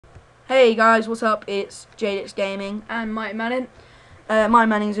Hey guys, what's up? It's ExiiLezZ Gaming and Mighty Manning. Mighty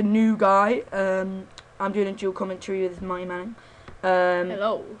Manning's a new guy. I'm doing a dual commentary with Mighty Manning.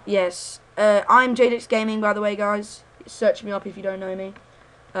 Hello. Yes. I'm ExiiLezZ Gaming, by the way, guys. Search me up if you don't know me.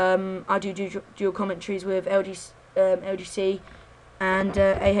 I do dual commentaries with LGC and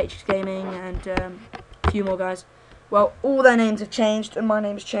AH Gaming and a few more guys. Well, all their names have changed and my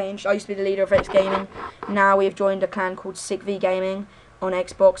name's changed. I used to be the leader of X Gaming. Now we have joined a clan called Siik Gaming on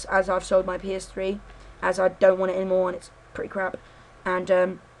Xbox, as I've sold my PS3, as I don't want it anymore and it's pretty crap. And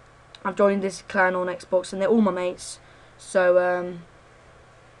I've joined this clan on Xbox and they're all my mates. So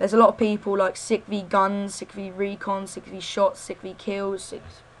there's a lot of people like Siik Guns, Siik Recon, Siik Shots, Siik Kills,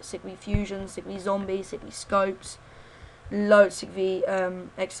 Siik Fusion, Siik Zombies, Siik Scopes, loads Siik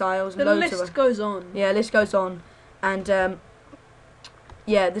Exiles. The loads list goes on. Yeah, list goes on. And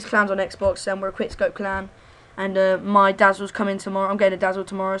yeah, this clan's on Xbox and we're a quick scope clan. And my Dazzle's coming tomorrow. I'm going to Dazzle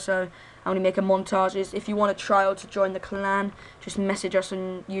tomorrow, so I'm going to make a montages. If you want a trial to join the clan, just message us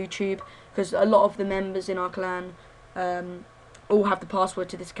on YouTube, because a lot of the members in our clan all have the password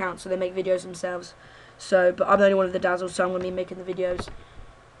to this account, so they make videos themselves. So, but I'm the only one of the Dazzles, so I'm going to be making the videos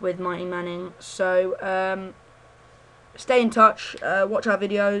with Mighty Manning. So stay in touch, watch our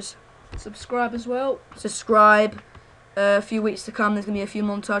videos, subscribe as well. Subscribe. A few weeks to come, there's going to be a few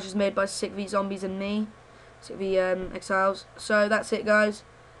montages made by Siik Zombies and me. Siik Exiles. So that's it, guys.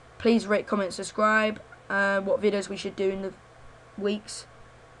 Please rate, comment, subscribe. What videos we should do in the weeks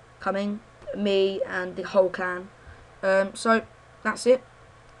coming, me and the whole clan. So that's it.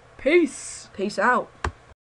 Peace Out.